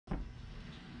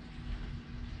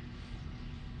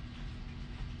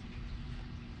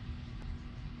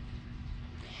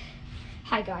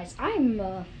Hi guys,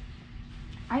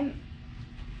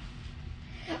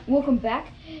 welcome back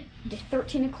to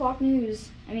 13 o'clock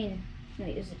news. Wait,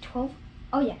 is it 12?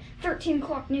 Oh yeah, 13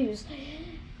 o'clock news.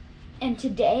 And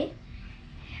today,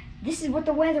 this is what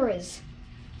the weather is.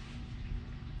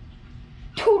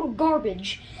 Total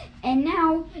garbage. And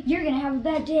now you're gonna have a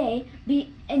bad day,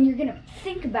 and you're gonna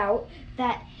think about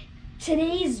that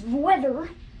today's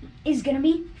weather is gonna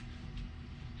be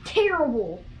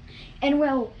terrible. And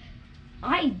well,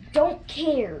 I don't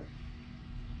care.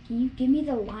 Can you give me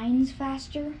the lines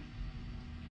faster?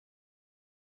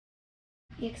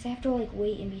 Yeah, because I have to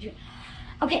wait in between.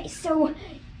 Okay, so,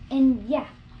 and yeah,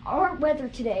 our weather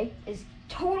today is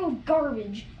total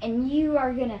garbage, and you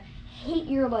are gonna hate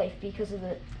your life because of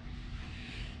it.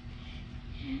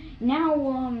 Now,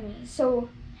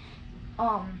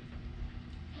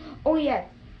 oh yeah,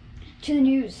 to the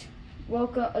news.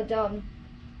 Welcome,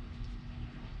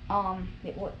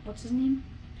 wait, what's his name?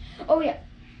 Oh yeah.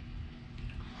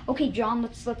 Okay, John,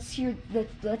 let's hear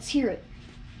it.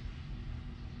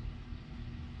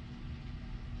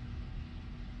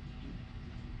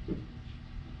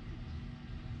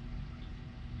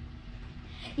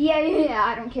 Yeah,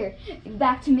 I don't care.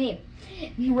 Back to me.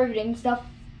 Riveting stuff.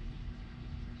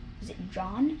 Is it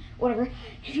John? Whatever.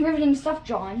 Riveting stuff,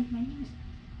 John. My name is...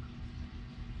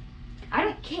 I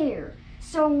don't care.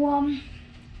 So,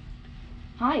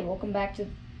 hi, welcome back to,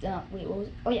 wait, what was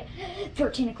it? Oh yeah,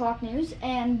 13 o'clock news,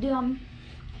 and,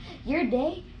 your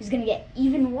day is gonna get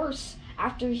even worse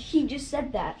after he just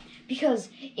said that, because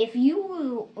if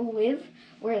you live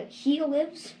where he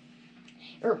lives,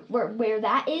 or where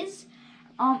that is,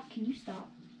 can you stop?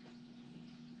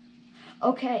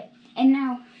 Okay, and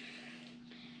now,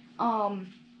 oh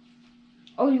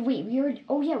wait, we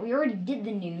already did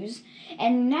the news,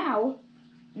 and now,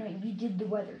 no, we did the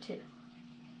weather too.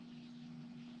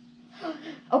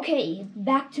 Okay,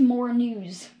 back to more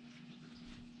news.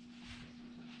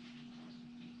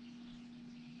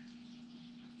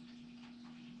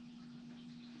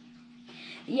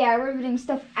 Yeah, riveting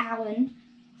stuff, Alan.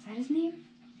 Is that his name?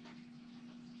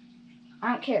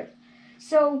 I don't care.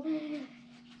 So,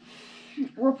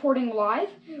 reporting live,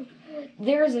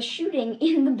 there is a shooting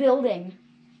in the building.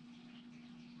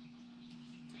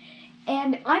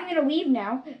 And I'm gonna leave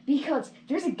now because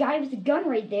there's a guy with a gun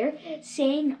right there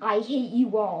saying, "I hate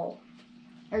you all."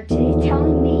 Or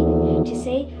telling me to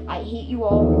say, "I hate you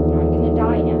all," and I'm gonna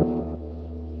die now.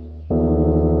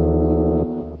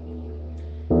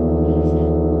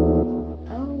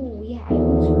 Oh, yeah, I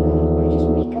almost forgot. I just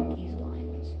make up these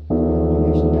lines. And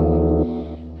there's no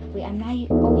one. Wait,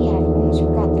 oh, yeah, I almost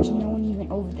forgot. There's no one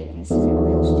even over there. And this isn't a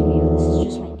real studio. This is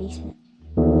just my basement.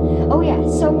 Oh, yeah,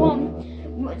 so,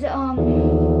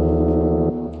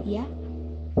 yeah?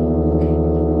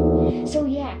 Okay. So,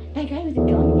 yeah, that guy with the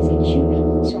gun is gonna shoot me,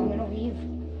 so I'm gonna leave.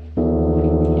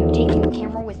 And I'm taking the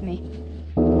camera with me.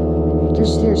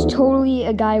 There's totally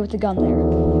a guy with a gun there.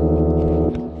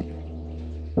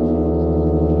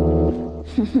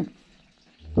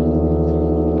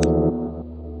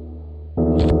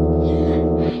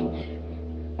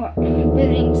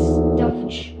 Riveting stuff,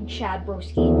 Chad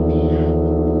Broski.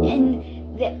 And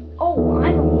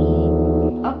I'm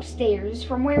only upstairs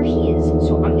from where he is,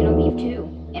 so I'm gonna leave too.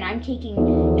 And I'm taking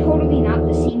totally not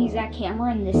the same exact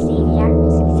camera in the same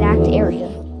exact area.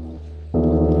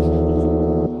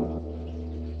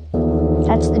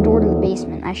 That's the door to the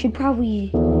basement. I should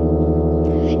probably...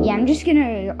 Yeah, I'm just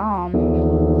gonna,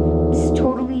 this is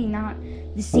totally not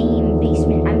the same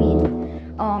basement. I mean,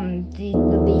 the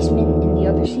basement in the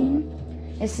other scene.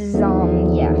 This is,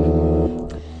 yeah.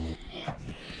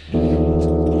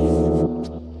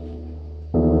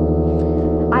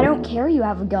 I don't care you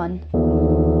have a gun.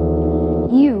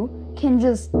 You can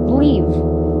just leave,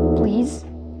 please.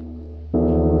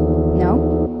 No?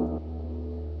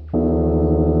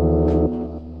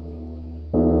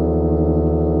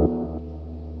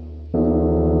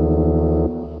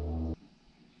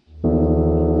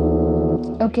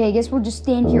 Okay, I guess we'll just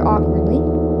stand here awkwardly.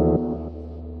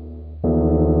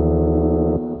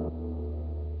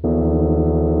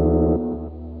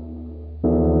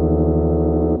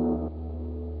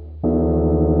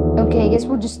 Okay, I guess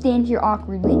we'll just stand here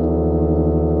awkwardly.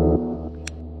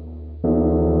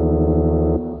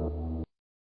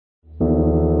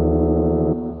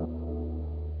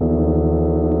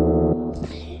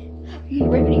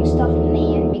 Riveting stuff,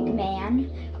 McMahon.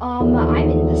 I'm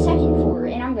in the second floor,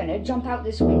 and I'm gonna jump out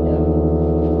this window.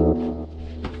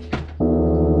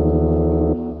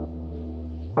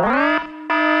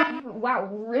 Wow,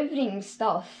 riveting stuff.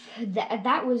 Oh,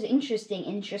 that was interesting.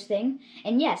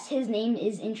 And yes, his name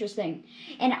is interesting.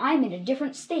 And I'm in a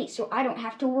different state, so I don't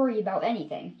have to worry about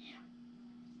anything.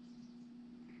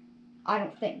 I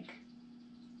don't think.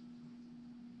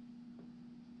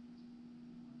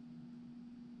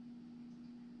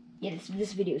 Yeah,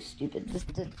 this video is stupid.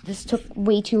 This took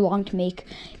way too long to make.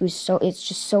 It's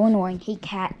just so annoying. Hey,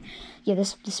 cat. Yeah,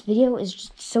 this video is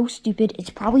just so stupid. It's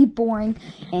probably boring,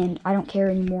 and I don't care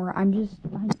anymore.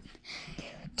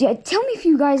 Tell me if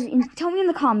you guys, tell me in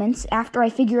the comments after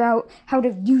I figure out how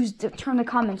to turn the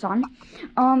comments on.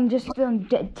 Tell me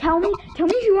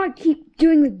if you want to keep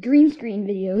doing the green screen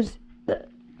videos,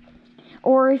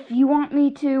 or if you want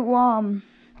me to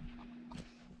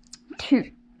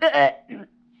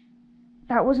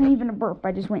that wasn't even a burp.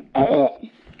 I just went.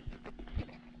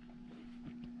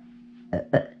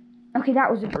 Okay,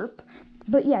 that was a burp.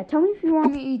 But yeah, tell me if you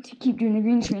want me to keep doing the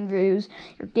green screen videos,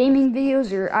 or gaming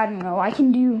videos, or I don't know. I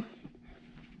can do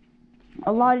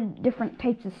a lot of different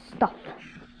types of stuff.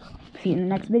 See you in the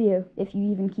next video, if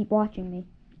you even keep watching me.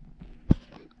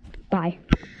 Bye.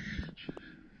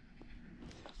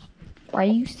 Why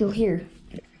are you still here?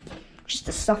 Just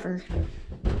to suffer.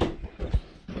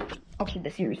 Okay,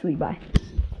 but seriously, bye.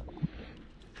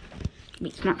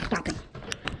 Wait, it's not stopping.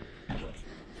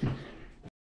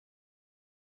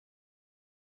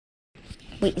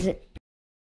 Wait, is it?